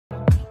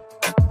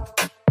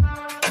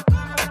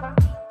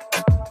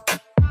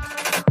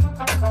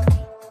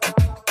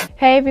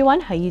Hey everyone,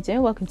 how you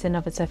doing? Welcome to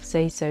another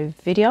xoxo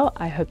video.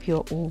 I hope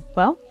you're all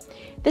well.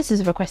 This is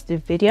a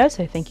requested video,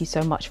 so thank you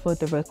so much for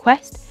the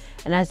request.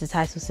 And as the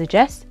title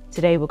suggests,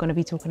 today we're going to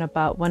be talking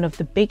about one of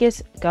the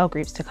biggest girl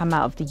groups to come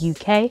out of the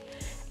UK,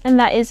 and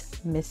that is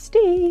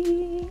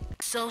Mis-Teeq.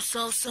 So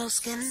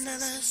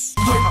scandalous.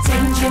 You're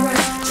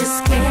dangerous,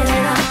 just get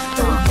it up.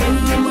 The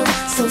way you move,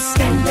 so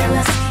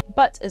scandalous.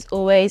 But as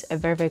always, a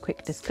very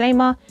quick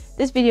disclaimer.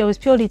 This video is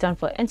purely done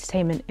for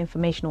entertainment,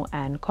 informational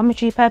and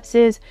commentary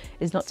purposes.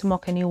 It's not to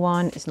mock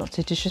anyone, it's not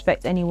to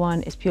disrespect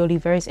anyone. It's purely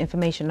various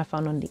information I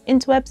found on the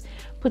interwebs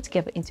put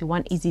together into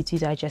one easy to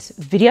digest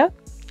video.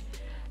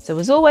 So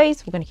as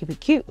always, we're going to keep it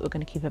cute, we're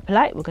going to keep it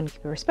polite, we're going to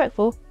keep it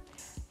respectful,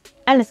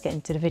 and let's get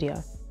into the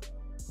video.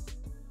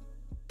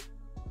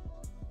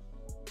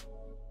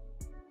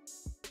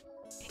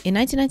 In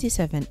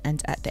 1997,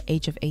 and at the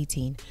age of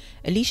 18,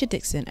 Alicia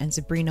Dixon and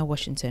Sabrina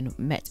Washington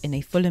met in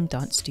a Fulham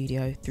dance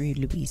studio through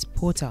Louise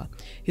Porter,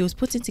 who was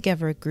putting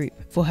together a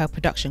group for her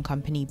production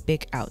company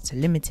Big Out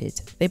Limited.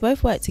 They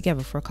both worked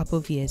together for a couple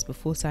of years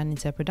before signing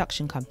to a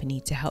production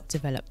company to help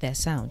develop their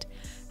sound.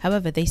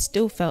 However, they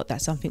still felt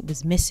that something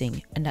was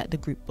missing and that the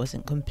group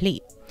wasn't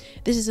complete.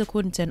 This is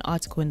according to an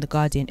article in The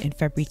Guardian in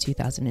February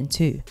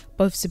 2002.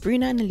 Both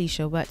Sabrina and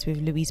Alicia worked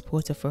with Louise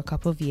Porter for a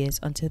couple of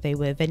years until they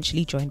were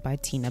eventually joined by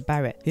Tina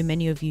Barrett, who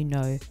many of you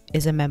know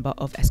is a member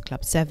of S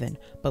Club 7,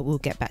 but we'll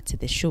get back to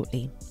this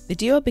shortly. The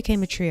duo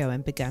became a trio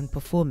and began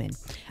performing.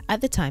 At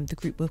the time, the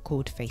group were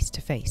called Face to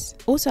Face.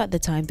 Also at the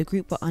time, the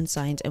group were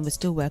unsigned and were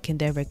still working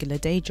their regular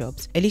day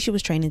jobs. Alicia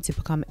was training to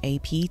become a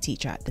PE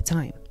teacher at the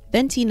time.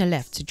 Then Tina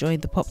left to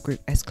join the pop group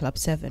S Club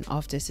 7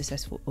 after a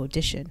successful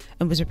audition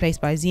and was replaced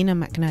by Zena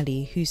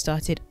McNally, who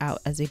started out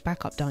as a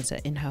backup dancer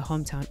in her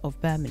hometown of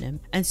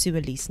Birmingham, and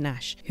Sue-Elise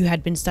Nash, who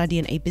had been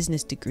studying a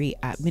business degree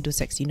at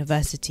Middlesex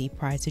University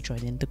prior to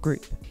joining the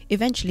group.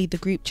 Eventually, the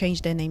group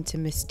changed their name to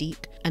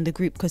Mis-Teeq, and the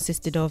group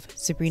consisted of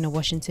Sabrina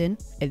Washington,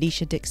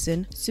 Alicia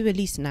Dixon,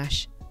 Sue-Elise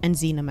Nash, and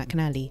Zena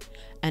McNally.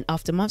 And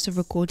after months of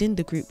recording,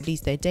 the group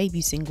released their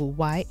debut single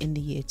Why in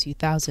the year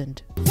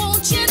 2000.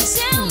 Won't you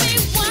tell me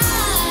why?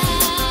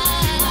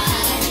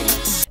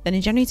 Then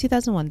in January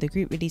 2001, the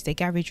group released a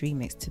garage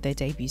remix to their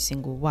debut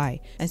single Why,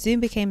 and soon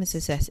became a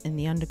success in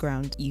the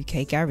underground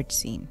UK garage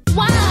scene.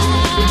 Why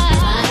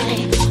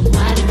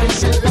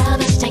does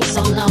love take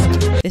so long?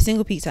 The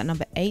single peaked at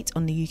number 8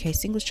 on the UK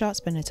singles chart,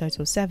 spent a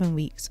total of 7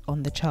 weeks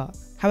on the chart.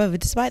 However,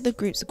 despite the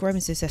group's growing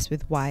success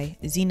with Why,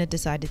 Zena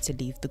decided to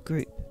leave the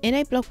group. In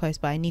a blog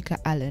post by Anika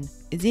Allen,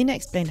 Zena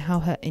explained how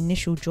her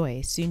initial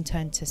joy soon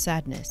turned to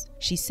sadness.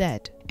 She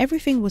said,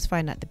 "Everything was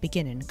fine at the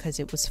beginning because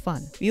it was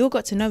fun. We all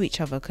got to know each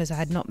other because I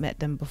had not met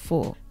them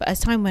before. But as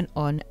time went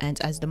on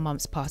and as the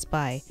months passed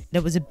by,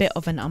 there was a bit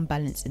of an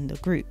unbalance in the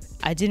group.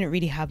 I didn't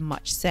really have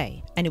much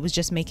say, and it was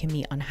just making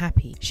me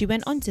unhappy." She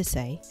went on to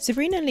say,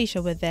 "Sabrina and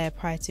Alicia were there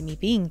prior to me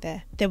being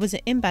there. There was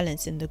an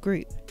imbalance in the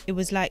group. It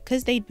was like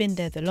because they'd been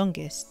there the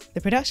longest,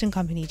 the production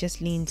company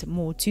just leaned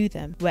more to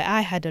them, where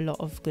I had a lot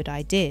of good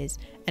ideas,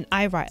 and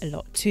I write a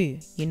lot too,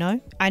 you know?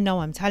 I know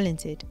I'm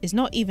talented. It's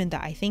not even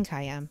that I think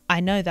I am. I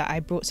know that I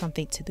brought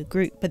something to the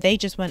group, but they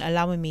just weren't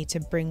allowing me to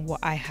bring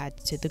what I had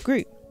to the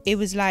group. It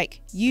was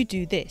like, you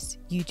do this,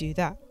 you do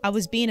that. I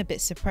was being a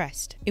bit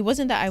suppressed. It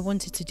wasn't that I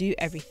wanted to do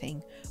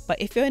everything, but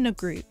if you're in a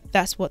group,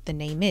 that's what the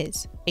name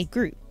is. A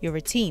group. You're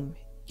a team.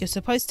 You're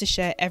supposed to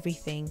share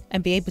everything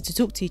and be able to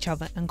talk to each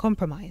other and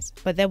compromise.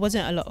 But there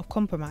wasn't a lot of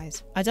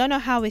compromise. I don't know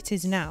how it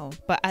is now,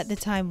 but at the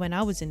time when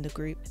I was in the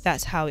group,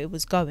 that's how it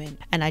was going,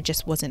 and I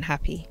just wasn't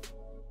happy."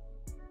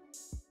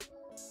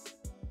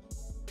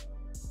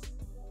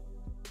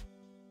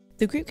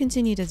 The group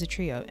continued as a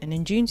trio, and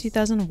in June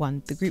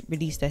 2001, the group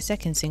released their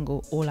second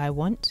single, All I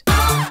Want,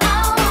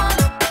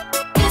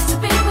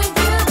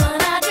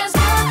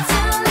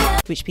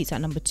 which peaked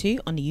at number 2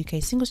 on the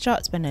UK singles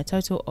chart, spending a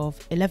total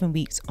of 11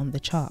 weeks on the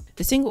chart.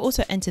 The single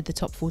also entered the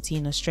top 40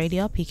 in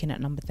Australia, peaking at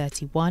number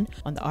 31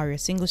 on the ARIA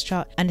singles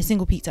chart, and the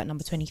single peaked at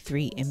number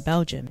 23 in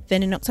Belgium.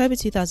 Then in October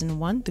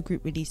 2001, the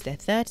group released their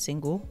third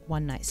single,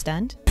 One Night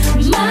Stand,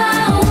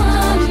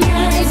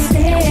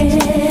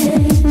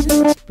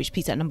 which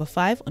peaked at number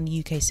 5 on the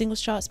UK singles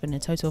chart, spending a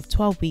total of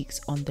 12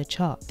 weeks on the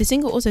chart. The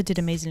single also did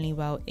amazingly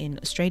well in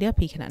Australia,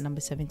 peaking at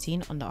number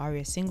 17 on the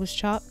ARIA singles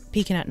chart,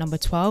 peaking at number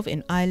 12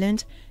 in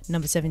Ireland,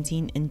 number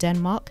 17 in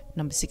Denmark,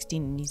 number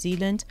 16 in New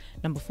Zealand,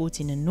 number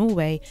 14 in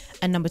Norway,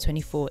 and number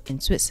 24 in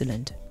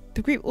Switzerland.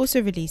 The group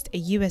also released a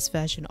US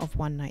version of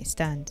One Night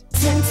Stand.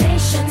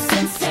 Temptations,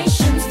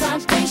 sensations,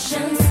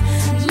 vibrations.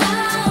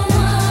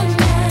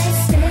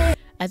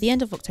 At the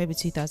end of October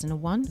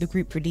 2001, the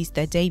group released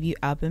their debut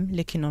album,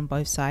 Licking on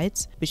Both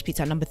Sides, which peaked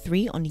at number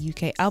 3 on the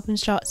UK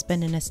albums chart,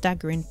 spending a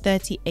staggering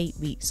 38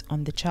 weeks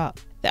on the chart.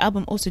 The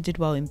album also did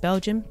well in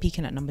Belgium,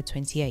 peaking at number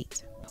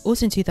 28.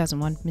 Also in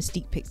 2001,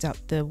 Mis-Teeq picked up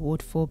the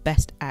award for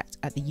Best Act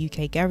at the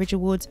UK Garage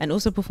Awards and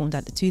also performed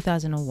at the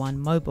 2001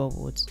 MOBO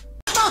Awards.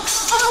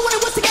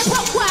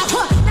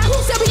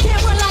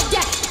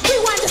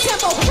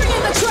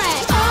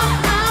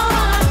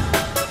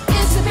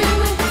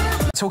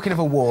 talking of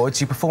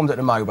awards, you performed at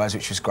the MOBOs,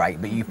 which was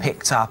great, but you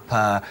picked up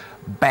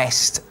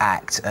Best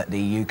Act at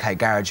the UK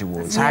Garage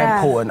Awards. How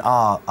important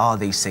are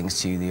these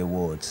things to you, the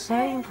awards?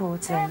 Very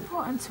important. They're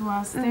important to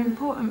us. They're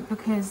important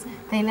because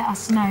they let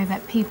us know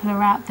that people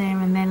are out there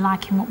and they're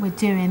liking what we're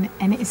doing,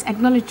 and it's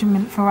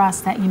acknowledgement for us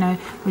that, you know,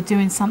 we're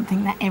doing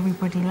something that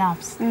everybody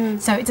loves.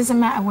 So it doesn't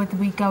matter whether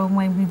we go and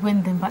when we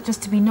win them, but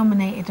just to be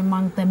nominated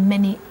among the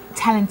many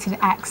talented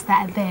acts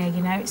that are there,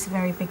 you know, it's a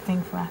very big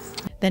thing for us.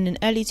 Then in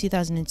early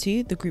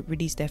 2002, the group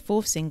released their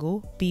fourth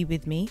single, Be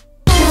With Me,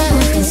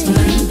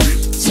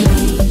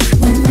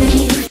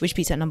 which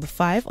peaked at number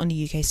 5 on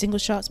the UK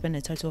singles chart, spending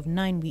a total of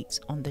 9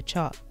 weeks on the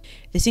chart.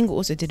 The single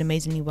also did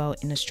amazingly well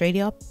in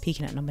Australia,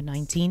 peaking at number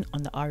 19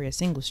 on the ARIA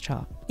singles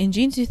chart. In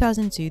June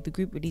 2002, the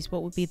group released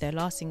what would be their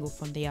last single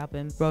from the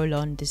album, Roll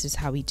On, This Is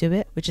How We Do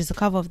It, which is a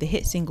cover of the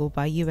hit single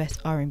by US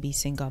R&B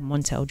singer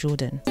Montel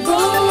Jordan.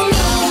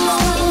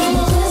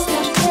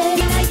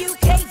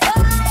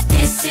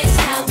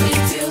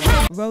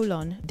 Roll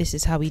On, This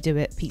Is How We Do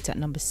It peaked at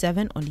number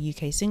 7 on the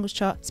UK singles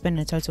chart,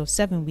 spending a total of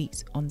 7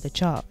 weeks on the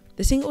chart.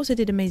 The single also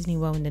did amazingly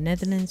well in the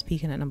Netherlands,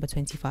 peaking at number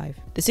 25.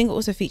 The single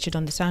also featured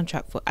on the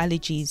soundtrack for Ali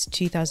G's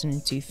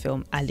 2002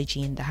 film Ali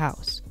G in the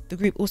House. The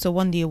group also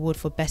won the award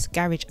for Best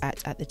Garage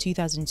Act at the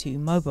 2002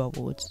 MOBO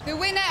Awards. The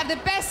winner of the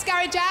Best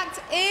Garage Act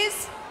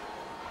is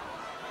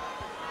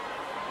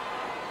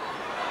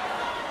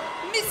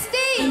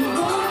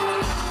Mis-Teeq.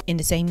 In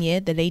the same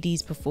year, the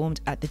ladies performed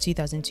at the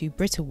 2002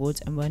 Brit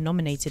Awards and were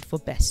nominated for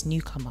Best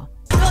Newcomer.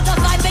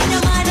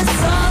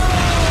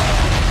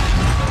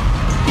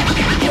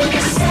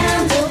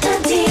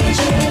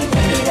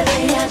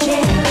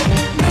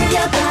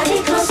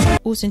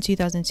 Also in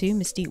 2002,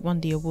 Mis-Teeq won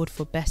the award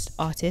for Best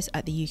Artist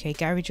at the UK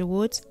Garage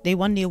Awards. They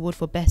won the award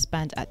for Best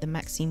Band at the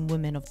Maxim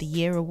Women of the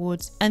Year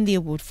Awards and the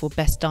award for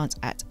Best Dance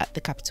Act at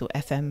the Capital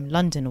FM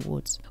London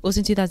Awards.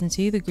 Also in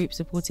 2002, the group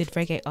supported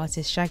reggae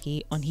artist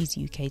Shaggy on his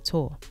UK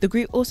tour. The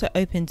group also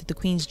opened the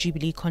Queen's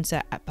Jubilee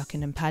concert at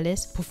Buckingham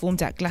Palace,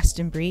 performed at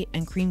Glastonbury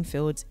and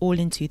Creamfields, all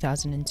in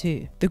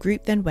 2002. The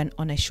group then went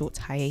on a short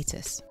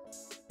hiatus.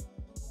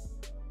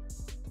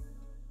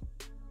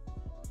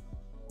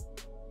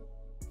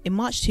 In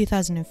March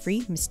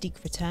 2003,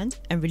 Mis-Teeq returned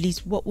and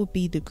released what would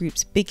be the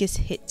group's biggest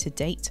hit to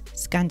date,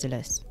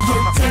 Scandalous,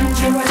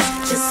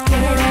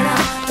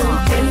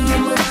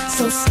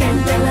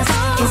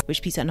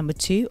 which peaked at number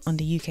 2 on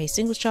the UK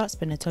singles chart,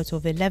 spent a total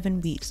of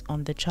 11 weeks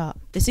on the chart.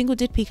 The single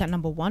did peak at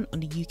number 1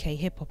 on the UK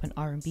hip hop and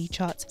R&B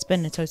charts,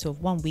 spending a total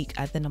of 1 week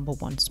at the number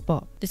 1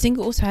 spot. The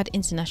single also had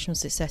international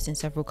success in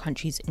several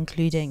countries,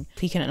 including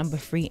peaking at number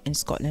 3 in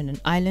Scotland and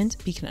Ireland,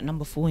 peaking at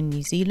number 4 in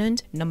New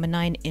Zealand, number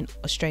 9 in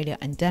Australia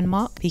and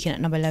Denmark, peaking at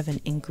number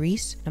 11 in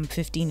Greece, number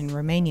 15 in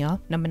Romania,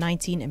 number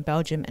 19 in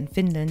Belgium and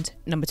Finland,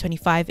 number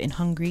 25 in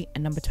Hungary,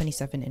 and number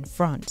 27 in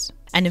France.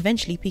 And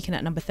eventually peaking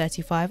at number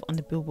 35 on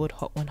the Billboard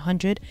Hot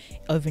 100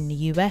 over in the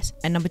US,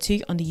 and number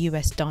 2 on the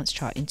US dance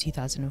chart in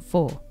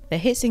 2004. Their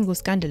hit single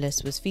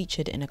Scandalous was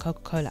featured in a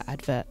Coca-Cola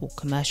advert or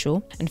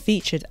commercial, and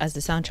featured as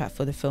the soundtrack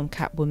for the film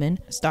Catwoman,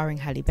 starring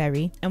Halle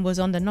Berry, and was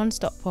on the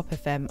non-stop Pop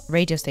FM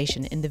radio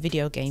station in the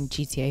video game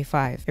GTA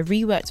 5. A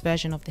reworked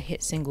version of the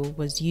hit single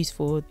was used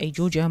for a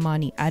Giorgio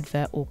Armani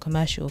advert or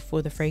commercial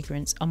for the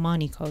fragrance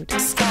Armani Code.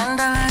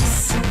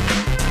 Scandalous.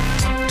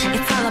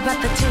 It's all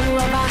about the two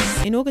of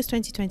us. In August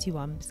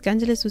 2021,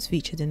 Scandalous was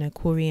featured in a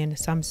Korean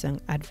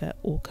Samsung advert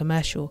or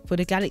commercial for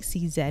the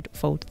Galaxy Z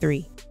Fold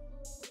 3.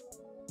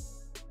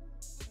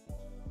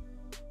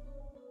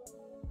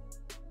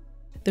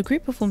 The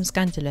group performed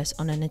Scandalous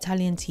on an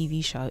Italian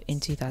TV show in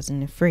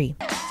 2003.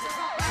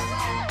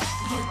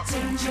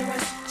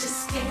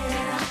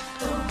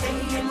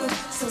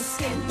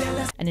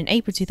 And in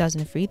April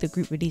 2003, the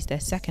group released their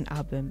second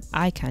album,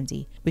 Eye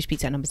Candy, which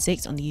peaked at number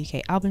 6 on the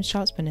UK albums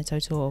chart, spending a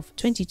total of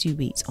 22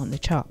 weeks on the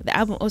chart. The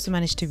album also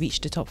managed to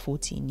reach the top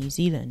 40 in New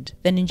Zealand.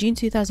 Then in June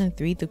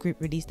 2003, the group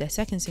released their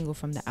second single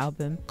from the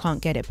album, Can't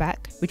Get It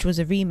Back, which was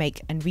a remake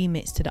and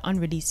remix to the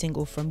unreleased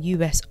single from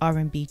US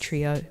R&B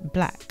trio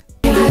Black.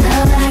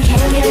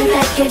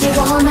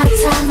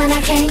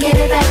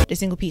 The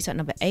single peaked at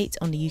number 8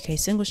 on the UK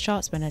singles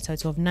chart, spending a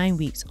total of 9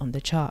 weeks on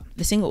the chart.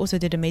 The single also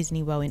did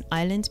amazingly well in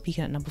Ireland,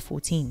 peaking at number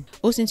 14.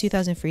 Also in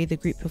 2003, the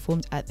group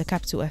performed at the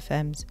Capital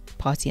FM's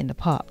Party in the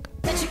Park,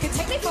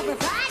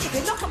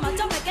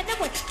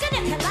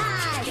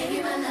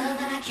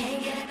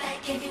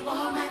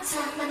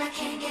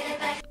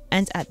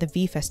 and at the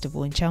V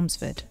Festival in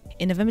Chelmsford.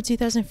 In November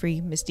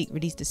 2003, Mis-Teeq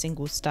released the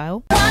single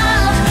Style,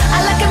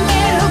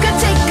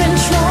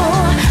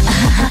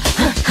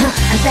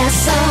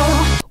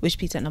 which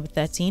peaked at number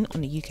 13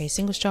 on the UK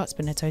singles chart,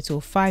 spending a total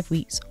of 5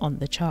 weeks on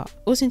the chart.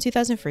 Also in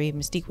 2003,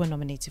 Mis-Teeq were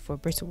nominated for a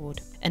Brit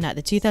Award. And at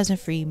the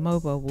 2003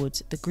 MOBO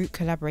Awards, the group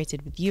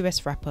collaborated with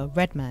US rapper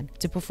Redman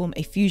to perform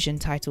a fusion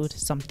titled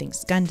Something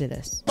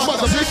Scandalous.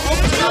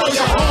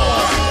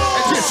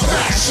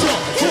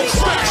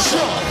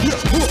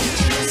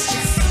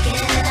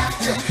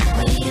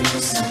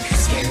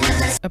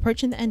 A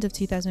Approaching the end of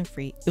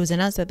 2003, it was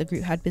announced that the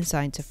group had been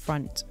signed to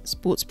front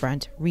sports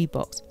brand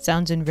Reebok's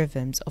Sounds and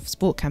Rhythms of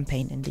Sport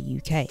campaign in the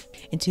UK.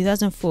 In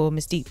 2004,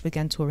 Mis-Teeq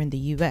began touring the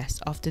US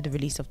after the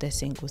release of their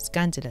single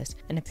Scandalous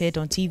and appeared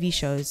on TV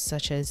shows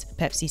such as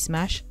Pepsi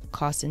Smash,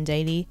 Carson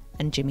Daly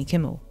and Jimmy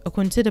Kimmel,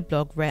 according to the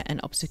blog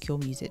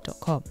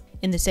rareandobscuremusic.com.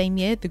 In the same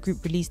year, the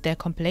group released their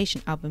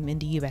compilation album in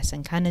the US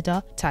and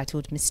Canada,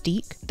 titled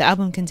Mis-Teeq. The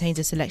album contains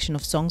a selection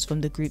of songs from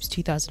the group's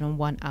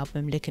 2001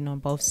 album Licking on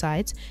Both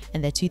Sides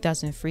and their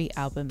 2003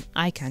 album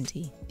Eye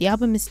Candy. The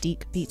album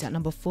Mis-Teeq peaked at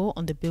number 4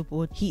 on the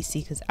Billboard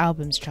Heatseekers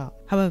albums chart.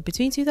 However,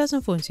 between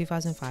 2004 and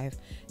 2005,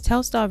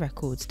 Telstar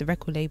Records, the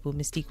record label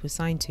Mis-Teeq was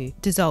signed to,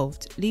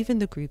 dissolved, leaving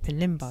the group in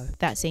limbo.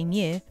 That same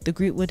year, the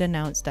group would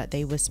announce that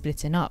they were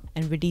splitting up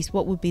and release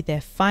what would be their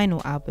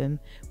final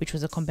album, which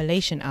was a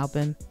compilation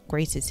album,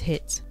 Greatest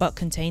Hits, but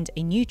contained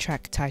a new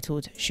track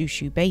titled Shoo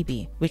Shoo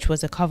Baby, which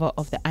was a cover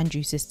of the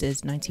Andrews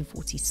Sisters'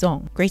 1940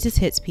 song. Greatest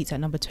Hits peaked at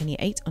number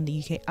 28 on the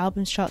UK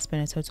albums chart,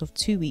 spent a total of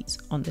 2 weeks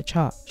on the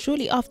chart.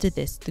 Shortly after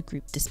this, the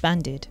group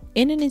disbanded.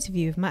 In an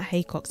interview with Matt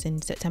Haycox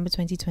in September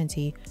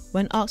 2020,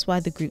 when asked why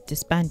the group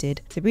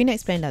disbanded, Sabrina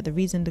explained that the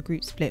reason the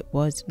group split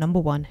was, number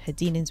 1, her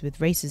dealings with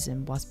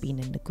racism whilst being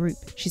in the group.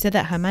 She said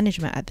that her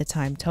management at the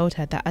time told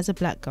her that as a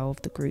black girl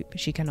of the group,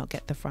 she cannot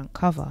get the front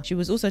cover. She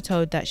was also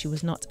told that she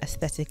was not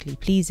aesthetically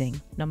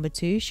pleasing. Number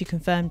 2, she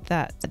confirmed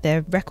that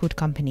their record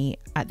company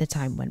at the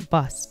time went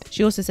bust.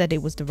 She also said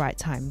it was the right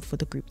time for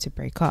the group to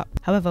break up.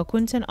 However,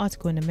 according to an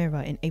article in the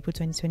Mirror in April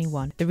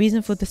 2021, the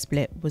reason for the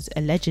split was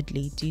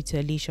allegedly due to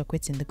Alicia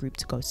quitting the group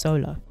to go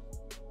solo.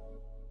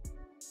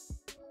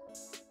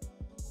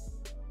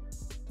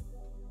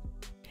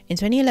 In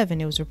 2011,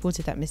 it was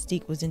reported that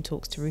Mis-Teeq was in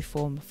talks to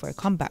reform for a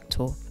comeback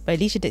tour, but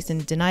Alicia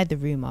Dixon denied the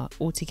rumour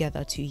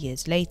altogether 2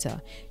 years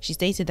later. She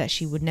stated that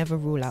she would never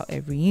rule out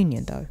a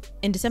reunion though.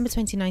 In December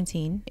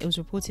 2019, it was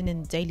reported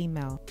in the Daily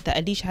Mail that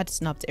Alicia had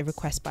snubbed a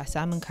request by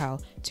Simon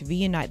Cowell to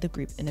reunite the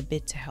group in a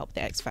bid to help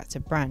the X Factor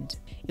brand.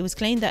 It was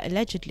claimed that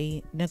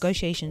allegedly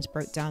negotiations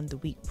broke down the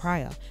week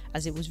prior,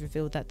 as it was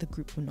revealed that the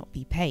group would not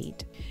be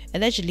paid.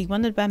 Allegedly,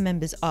 one of the band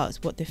members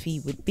asked what the fee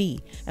would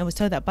be and was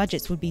told that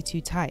budgets would be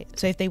too tight,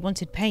 so if they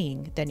wanted paying,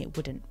 then it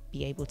wouldn't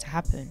be able to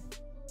happen.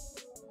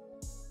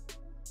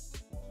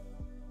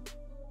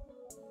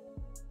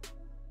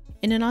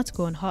 In an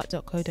article on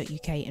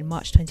heart.co.uk in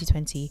March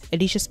 2020,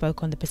 Alicia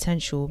spoke on the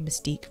potential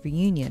Mis-Teeq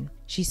reunion.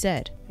 She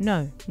said,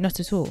 "No, not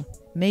at all.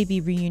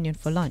 Maybe reunion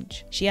for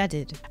lunch." She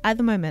added, "At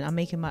the moment I'm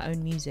making my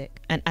own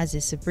music, and as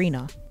is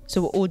Sabrina,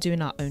 so we're all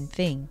doing our own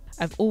thing.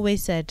 I've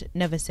always said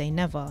never say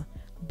never,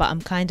 but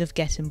I'm kind of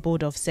getting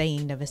bored of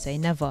saying never say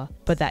never,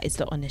 but that is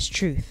the honest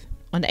truth."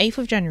 On the 8th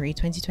of January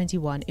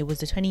 2021, it was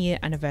the 20-year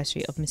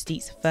anniversary of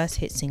Mis-Teeq's first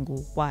hit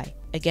single, Why.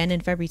 Again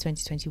in February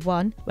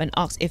 2021, when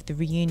asked if the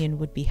reunion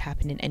would be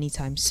happening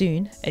anytime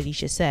soon,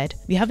 Alicia said,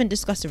 "We haven't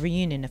discussed a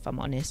reunion if I'm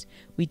honest.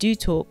 We do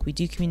talk, we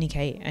do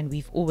communicate, and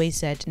we've always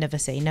said never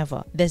say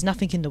never. There's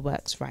nothing in the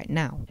works right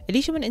now."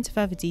 Alicia went into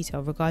further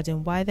detail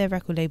regarding why their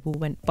record label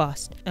went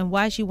bust and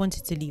why she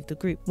wanted to leave the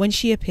group when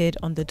she appeared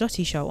on The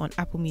Dottie Show on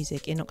Apple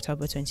Music in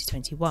October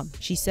 2021.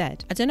 She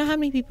said, "I don't know how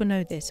many people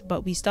know this,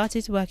 but we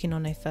started working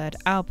on a third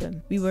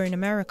album. We were in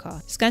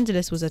America.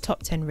 Scandalous was a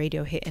top 10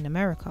 radio hit in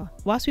America.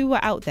 Whilst we were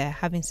out there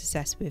having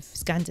success with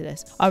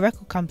Scandalous, our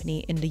record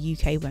company in the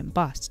UK went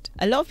bust.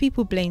 A lot of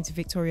people blamed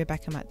Victoria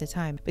Beckham at the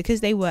time because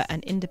they were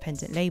an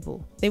independent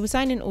label. They were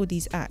signing all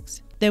these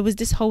acts. There was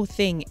this whole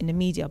thing in the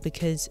media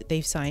because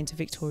they've signed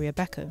Victoria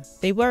Beckham.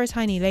 They were a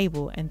tiny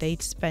label and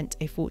they'd spent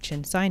a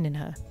fortune signing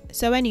her.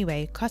 So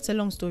anyway, cut a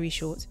long story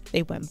short,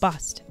 they went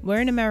bust.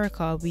 We're in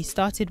America, we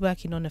started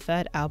working on a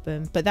third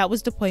album, but that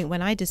was the point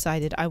when I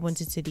decided I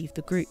wanted to leave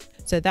the group.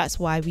 So that's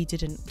why we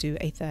didn't do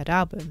a third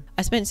album.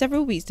 I spent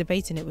several weeks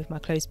debating it with my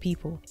close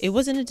people. It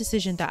wasn't a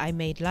decision that I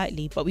made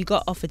lightly, but we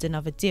got offered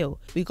another deal.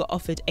 We got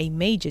offered a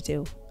major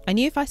deal. I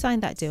knew if I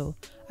signed that deal,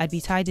 I'd be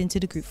tied into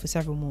the group for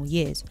several more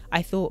years.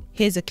 I thought,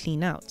 here's a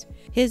clean out.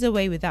 Here's a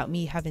way without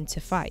me having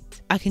to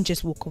fight. I can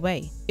just walk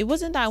away. It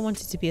wasn't that I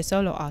wanted to be a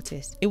solo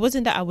artist. It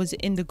wasn't that I was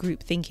in the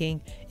group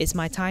thinking, it's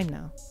my time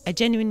now. I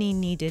genuinely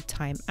needed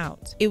time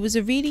out. It was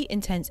a really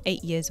intense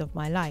 8 years of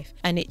my life,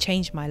 and it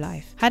changed my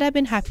life. Had I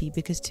been happy,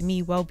 because to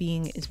me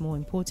well-being is more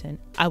important,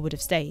 I would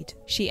have stayed."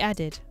 She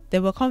added,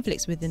 "There were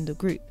conflicts within the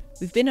group.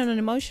 We've been on an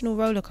emotional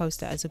roller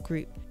coaster as a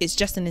group. It's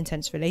just an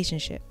intense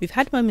relationship. We've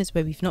had moments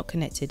where we've not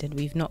connected and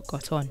we've not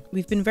got on.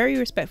 We've been very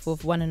respectful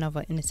of one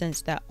another in the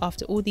sense that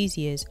after all these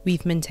years,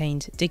 we've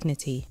maintained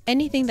dignity.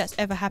 Anything that's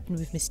ever happened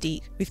with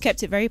Mis-Teeq, we've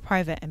kept it very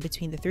private and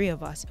between the three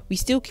of us. We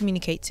still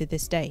communicate to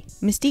this day.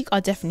 Mis-Teeq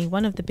are definitely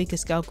one of the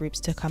biggest girl groups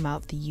to come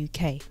out of the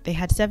UK. They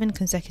had 7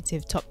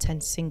 consecutive top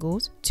 10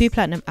 singles, 2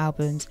 platinum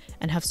albums,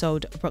 and have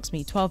sold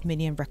approximately 12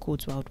 million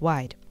records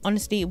worldwide.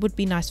 Honestly, it would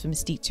be nice for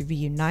Mis-Teeq to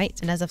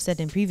reunite, and as I've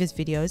said in previous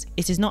videos,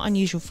 it is not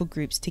unusual for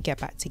groups to get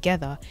back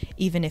together,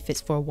 even if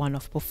it's for a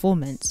one-off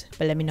performance.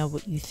 But let me know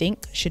what you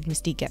think. Should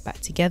Mis-Teeq get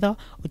back together,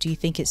 or do you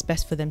think it's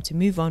best for them to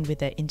move on with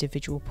their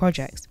individual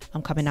projects?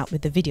 I'm coming out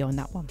with a video on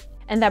that one.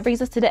 And that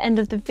brings us to the end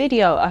of the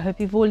video. I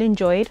hope you've all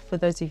enjoyed. For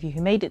those of you who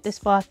made it this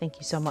far, thank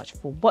you so much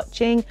for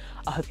watching.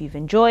 I hope you've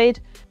enjoyed.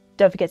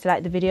 Don't forget to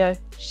like the video,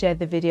 share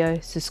the video,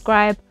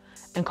 subscribe,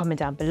 and comment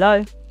down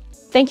below.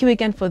 Thank you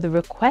again for the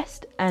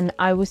request, and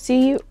I will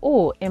see you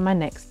all in my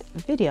next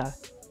video.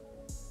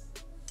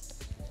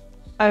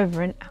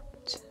 Over and out.